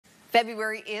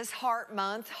February is Heart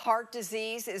Month. Heart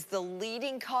disease is the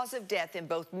leading cause of death in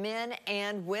both men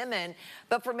and women.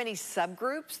 But for many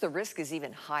subgroups, the risk is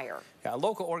even higher. Yeah, a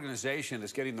local organization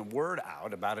is getting the word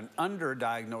out about an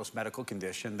underdiagnosed medical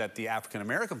condition that the African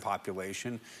American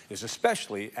population is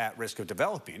especially at risk of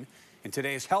developing. In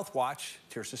today's Health Watch,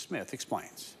 Tirsa Smith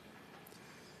explains.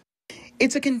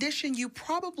 It's a condition you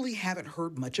probably haven't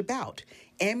heard much about,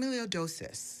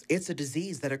 amyloidosis. It's a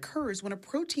disease that occurs when a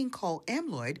protein called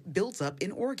amyloid builds up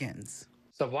in organs.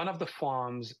 So one of the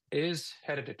forms is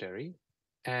hereditary,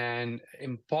 and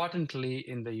importantly,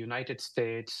 in the United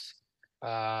States,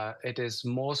 it is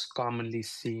most commonly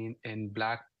seen in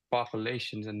Black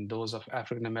populations and those of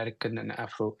African American and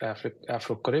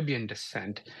Afro-Caribbean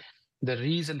descent. The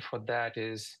reason for that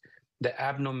is the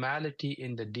abnormality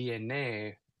in the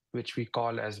DNA, which we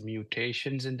call as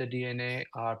mutations in the DNA,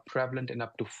 are prevalent in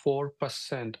up to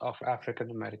 4% of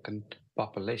African American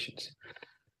populations.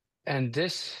 And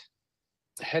this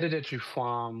hereditary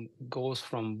form goes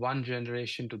from one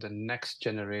generation to the next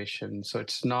generation. So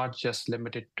it's not just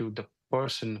limited to the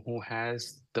person who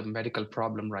has the medical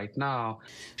problem right now.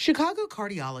 Chicago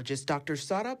cardiologist Dr.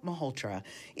 Saurabh Malhotra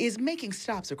is making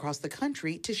stops across the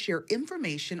country to share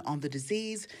information on the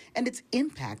disease and its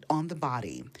impact on the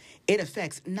body. It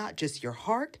affects not just your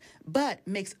heart, but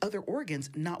makes other organs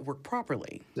not work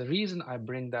properly. The reason I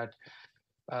bring that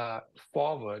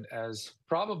forward as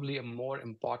probably a more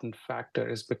important factor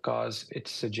is because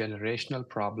it's a generational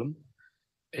problem.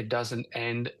 It doesn't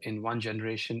end in one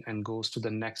generation and goes to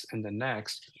the next and the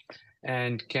next,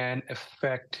 and can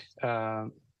affect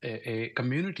a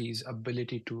community's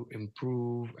ability to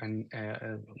improve, and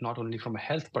not only from a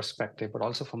health perspective, but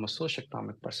also from a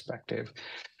socioeconomic perspective.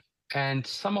 And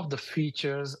some of the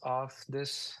features of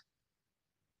this,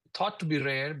 thought to be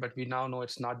rare, but we now know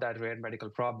it's not that rare medical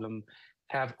problem,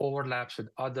 have overlaps with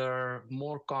other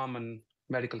more common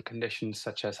medical conditions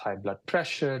such as high blood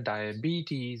pressure,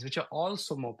 diabetes, which are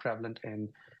also more prevalent in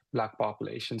Black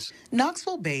populations.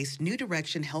 Knoxville-based New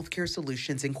Direction Healthcare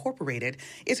Solutions Incorporated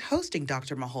is hosting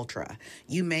Dr. Malhotra.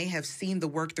 You may have seen the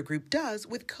work the group does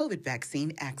with COVID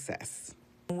vaccine access.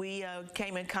 We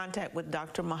came in contact with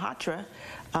Dr. Malhotra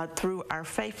through our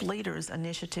Faith Leaders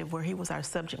initiative, where he was our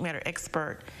subject matter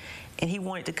expert, and he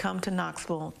wanted to come to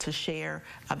Knoxville to share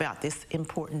about this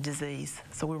important disease.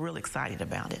 So we're really excited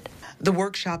about it. The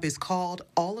workshop is called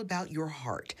All About Your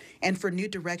Heart, and for New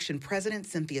Direction President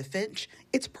Cynthia Finch,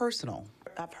 it's personal.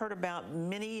 I've heard about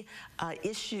many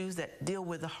issues that deal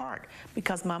with the heart,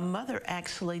 because my mother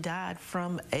actually died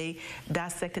from a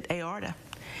dissected aorta,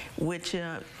 which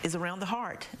is around the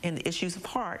heart and the issues of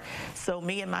heart. So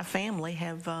me and my family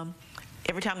have,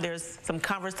 every time there's some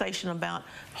conversation about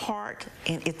heart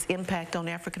and its impact on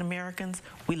African Americans,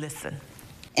 we listen.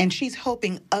 And she's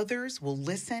hoping others will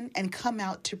listen and come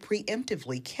out to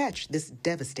preemptively catch this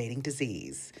devastating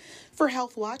disease. For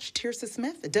Health Watch, Tirsa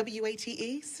Smith,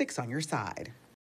 WATE 6 on your side.